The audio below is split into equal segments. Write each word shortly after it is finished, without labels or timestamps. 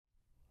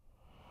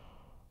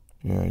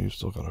Yeah, you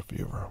still got a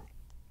fever.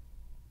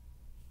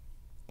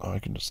 I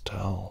can just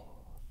tell.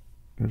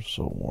 You're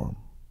so warm.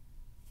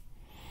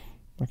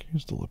 I can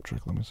use the lip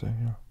trick. Let me see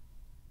here.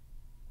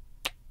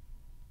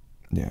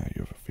 Yeah,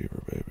 you have a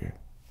fever, baby.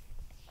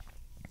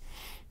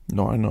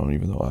 No, I know.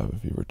 Even though I have a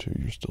fever too,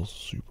 you're still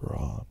super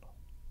hot.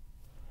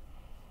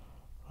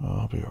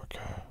 I'll be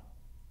okay.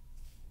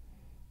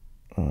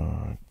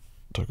 I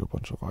took a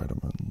bunch of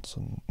vitamins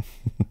and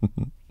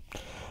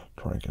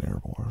drank an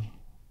airborne.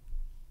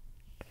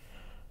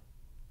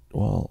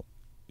 Well,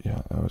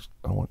 yeah,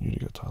 I want you to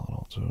get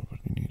Tylenol too, but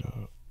you need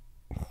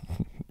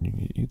you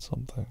need to eat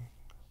something.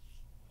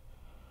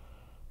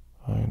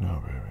 I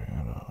know, baby.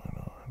 I know. I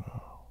know. I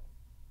know.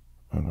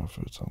 I know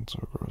food sounds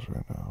so gross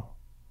right now,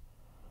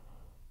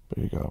 but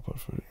you gotta put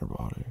food in your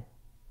body.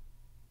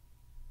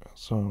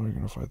 So we're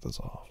gonna fight this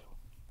off.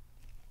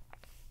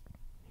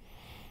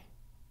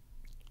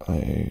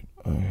 I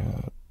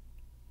had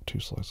 2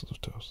 slices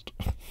of toast.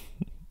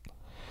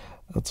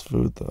 That's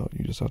food though.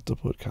 You just have to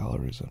put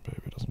calories in,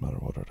 baby. It doesn't matter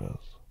what it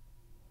is.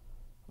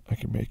 I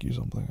can make you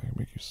something. I can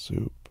make you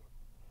soup.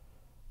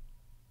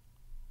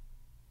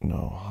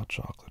 No, hot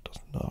chocolate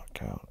does not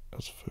count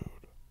as food.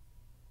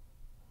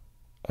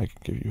 I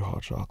can give you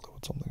hot chocolate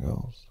with something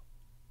else.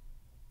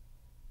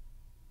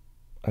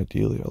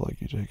 Ideally, I'd like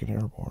you to take an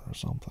airborne or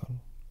something.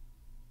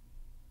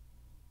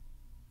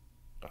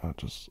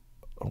 Just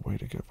a way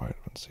to get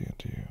vitamin C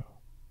into you.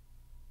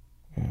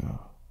 Yeah.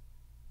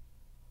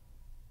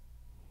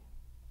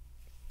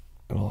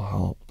 It'll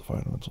help. The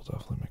vitamins will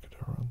definitely make a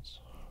difference.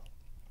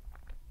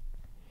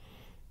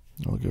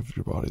 It'll give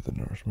your body the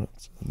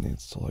nourishment it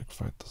needs to, like,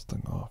 fight this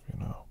thing off, you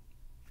know?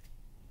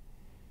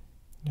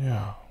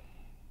 Yeah.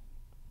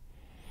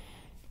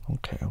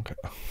 Okay. Okay,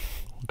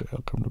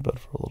 I'll come to bed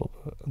for a little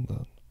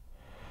bit,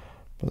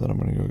 but then I'm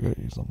gonna go get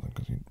you something,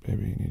 because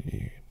baby, you need to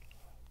eat.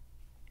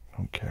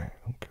 Okay.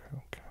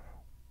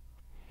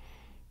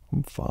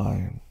 I'm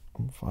fine,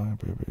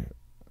 baby.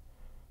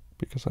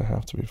 Because I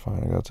have to be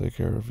fine. I gotta take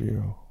care of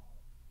you.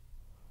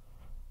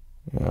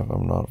 Yeah, if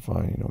I'm not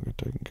fine, you don't get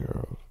taken care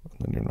of, and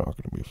then you're not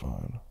gonna be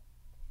fine.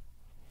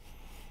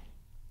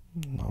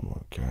 I'm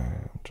okay.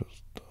 I'm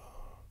just,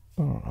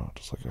 I don't know,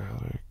 just like a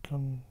headache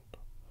and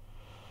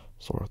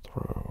sore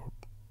throat,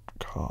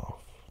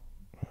 cough.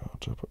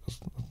 Yeah, it's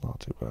not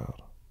too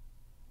bad.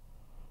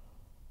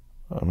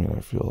 I mean, I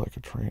feel like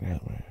a train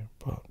hit me,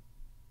 but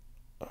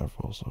I've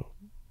also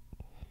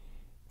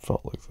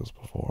felt like this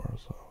before,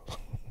 so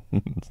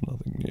it's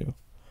nothing new.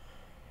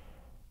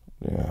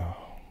 Yeah.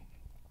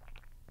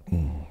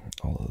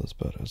 Although this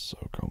bed is so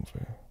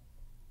comfy.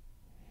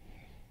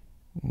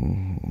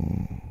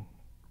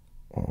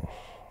 Oh,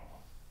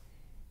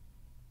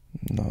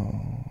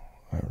 no,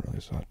 I haven't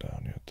really sat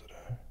down yet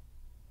today.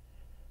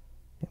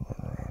 Been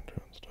running around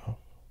doing stuff.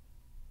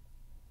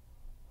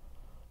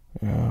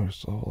 Yeah, we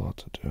still have a lot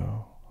to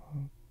do.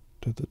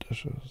 Did the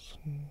dishes.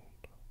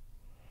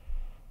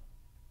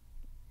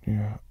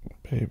 Yeah,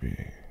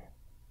 baby.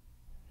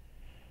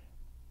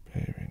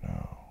 Baby,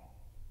 no.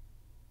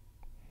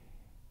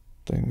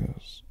 Thing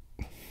is,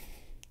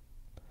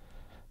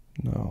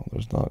 no,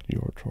 there's not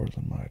your chores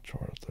and my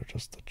chores. They're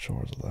just the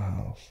chores of the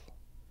house.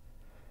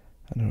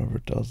 And whoever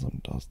does them,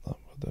 but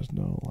there's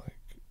no, like,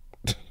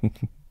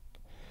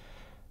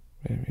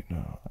 baby,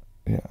 no.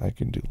 Yeah, I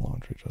can do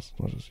laundry just as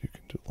much as you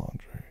can do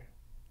laundry.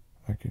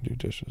 I can do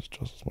dishes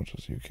just as much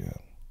as you can.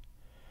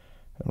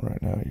 And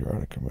right now you're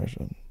out of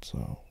commission,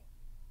 so.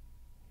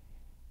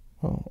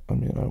 Well, I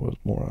mean, I was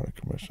more out of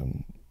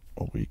commission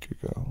a week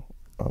ago.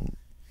 I'm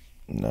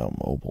now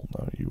mobile,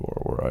 now you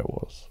are where I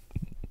was.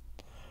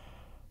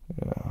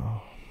 Yeah.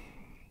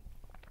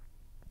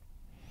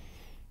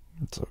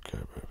 It's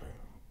okay,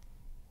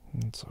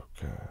 baby. It's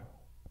okay.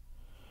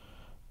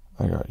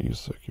 I got you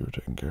sick, you were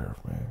taking care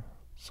of me,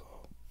 so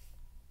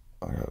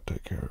I gotta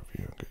take care of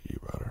you and get you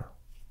better.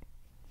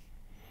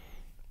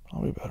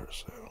 I'll be better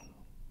soon.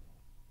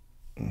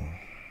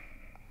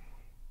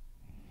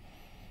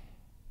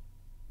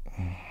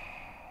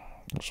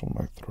 I just want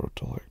my throat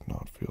to, like,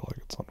 not feel like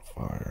it's on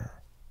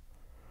fire.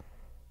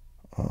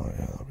 Oh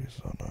yeah, that'd be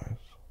so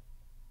nice.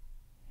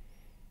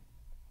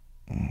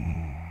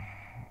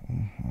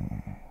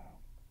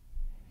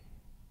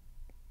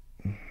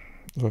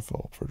 If I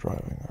fell up for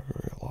driving, I'd go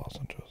get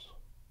lozenges.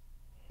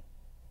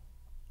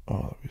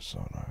 Oh, that'd be so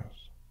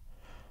nice.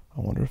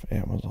 I wonder if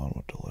Amazon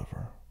would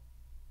deliver.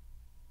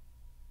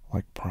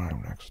 Like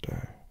Prime next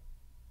day.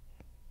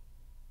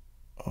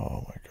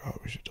 Oh my god,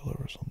 we should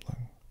deliver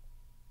something.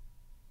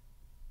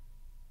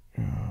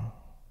 Yeah.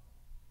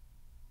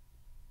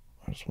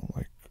 I just want,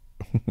 like,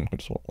 I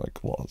just want,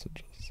 like,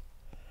 lozenges.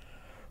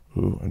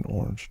 Ooh, and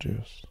orange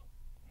juice.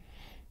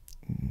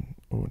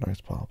 Ooh, nice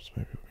pops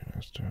maybe would be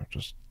nice too.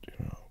 Just,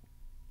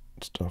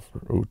 stuff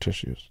for, ooh,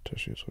 tissues.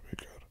 Tissues would be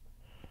good.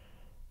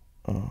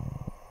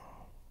 Are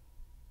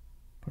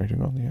you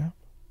doing it on the app?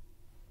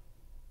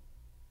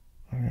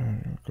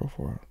 Yeah, go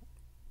for it.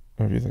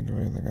 If you think of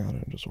anything, add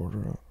it and just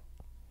order it.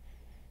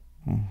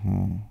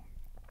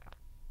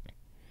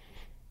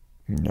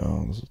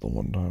 No, this is the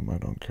one time I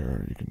don't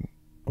care. You can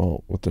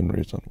Well, within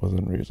reason.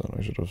 Within reason.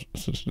 I should have.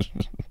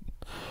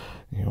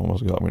 You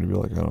almost got me to be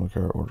like, I don't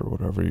care. Order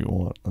whatever you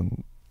want.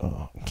 And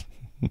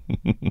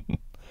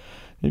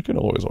you can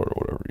always order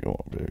whatever you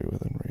want, baby.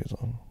 Within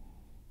reason.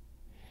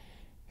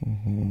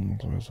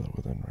 That's why I said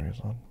within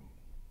reason.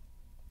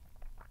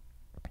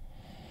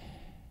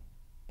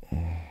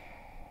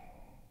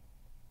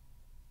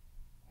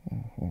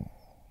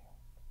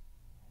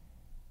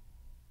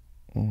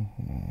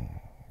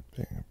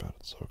 Being in bed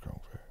is so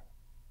comfy.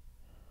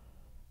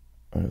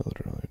 I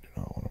literally do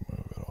not want to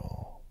move at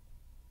all.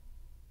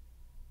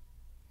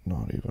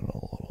 Not even a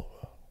little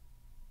bit.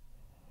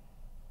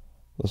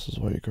 This is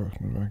why you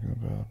coaxed me back in the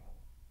bed.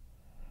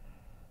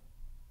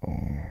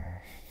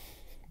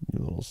 You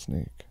little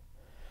sneak.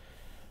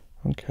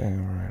 Okay,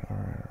 alright.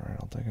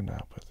 I'll take a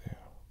nap with you.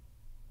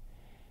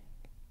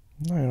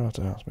 No, you don't have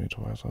to ask me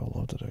twice. I would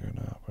love to take a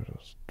nap. I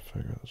just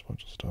figure there's a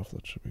bunch of stuff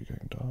that should be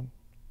getting done.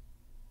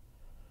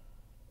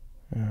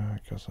 Yeah, I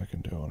guess I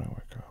can do it when I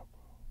wake up.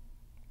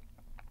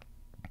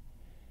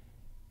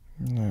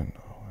 I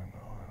know.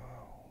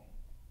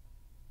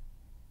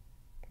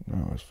 I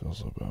always feel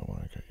so bad when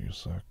I get you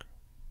sick.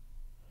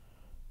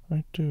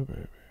 I do,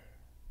 baby.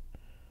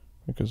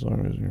 Because the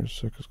only reason you're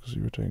sick is because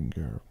you were taking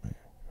care of me.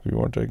 If you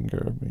weren't taking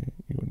care of me,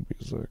 you wouldn't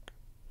be sick.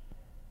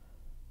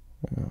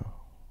 Yeah.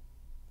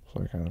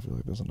 So I kind of feel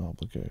like there's an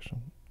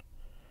obligation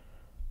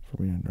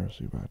for me to nurse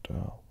you back to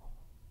health.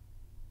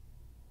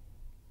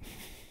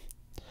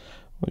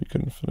 Well, you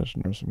couldn't finish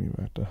nursing me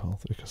back to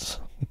health because...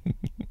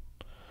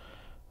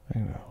 I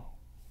know.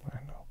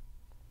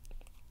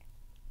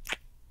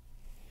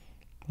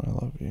 I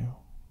love you.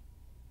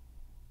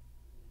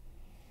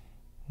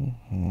 I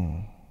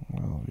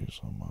love you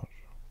so much.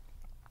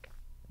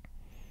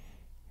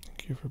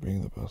 Thank you for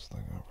being the best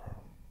thing ever.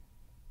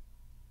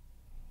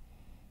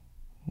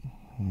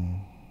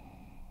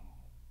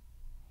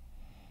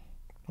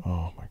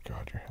 Oh my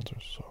God, your hands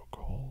are so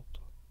cold.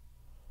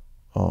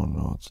 Oh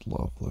no, it's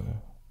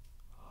lovely.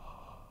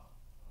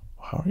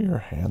 How are your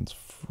hands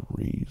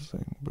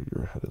freezing, but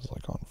your head is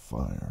like on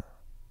fire?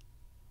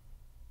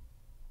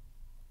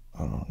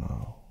 I don't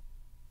know.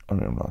 I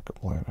mean, I'm not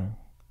complaining.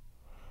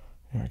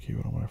 Yeah, I keep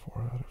it on my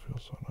forehead. It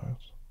feels so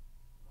nice.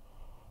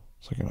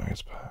 It's like an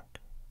ice pack.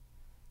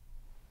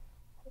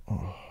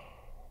 Oh.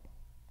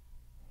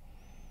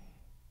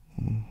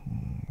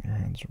 Your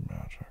hands are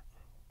magic.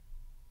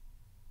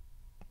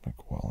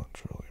 Like well and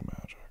truly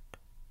magic.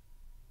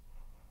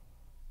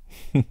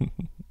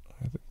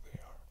 I think they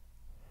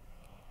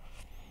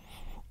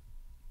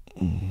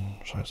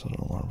are. Should I set an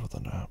alarm for the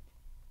nap?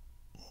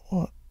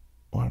 What?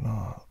 Why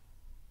not?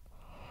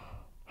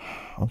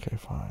 Okay,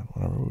 fine.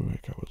 Whenever we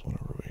wake up is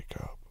whenever we wake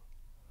up.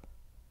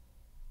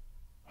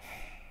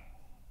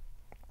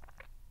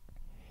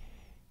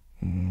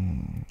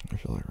 I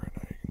feel like right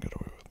now you can get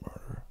away with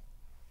murder.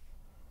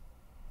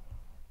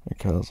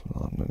 Because I'm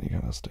not in any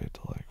kind of state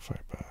to like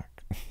fight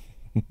back.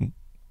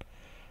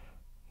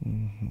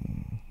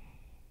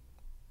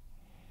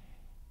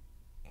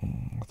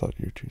 I thought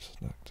you were too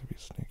slick to be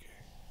sneaky.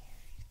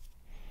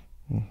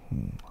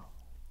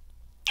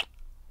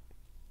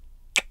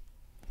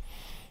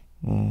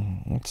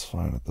 It's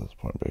fine at this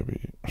point,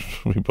 baby.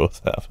 We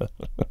both have it.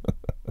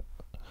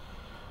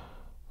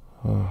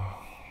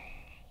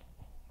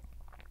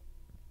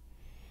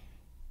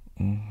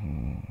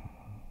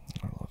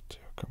 I'd love to.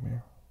 Come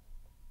here.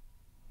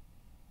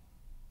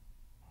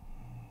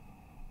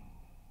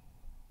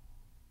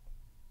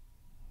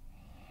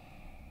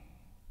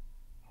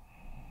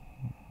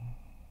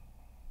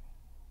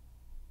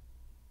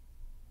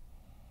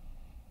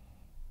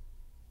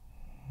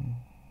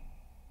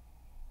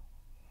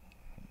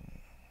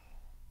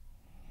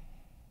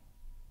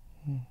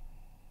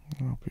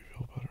 I hope you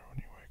feel better when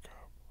you wake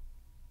up.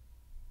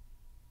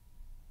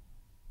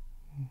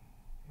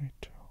 Me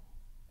too.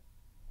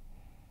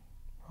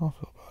 I'll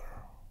feel better.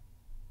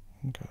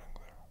 I'm getting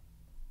there.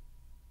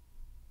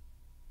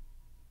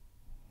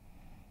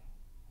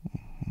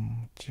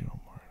 It's you I'm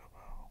worried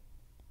about.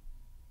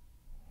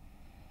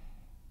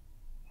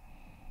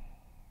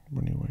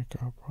 When you wake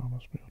up,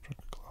 promise me you'll drink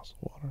a glass of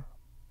water.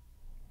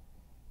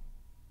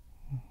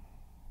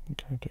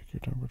 Can I take your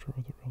temperature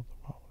with a real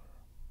thermometer?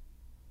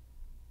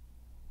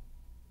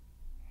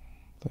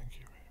 Thank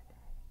you, baby.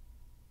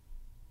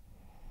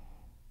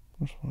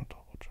 I just want to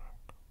double check.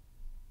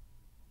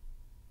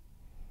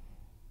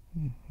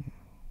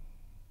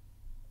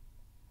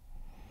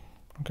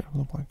 Okay,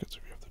 the blankets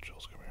if you have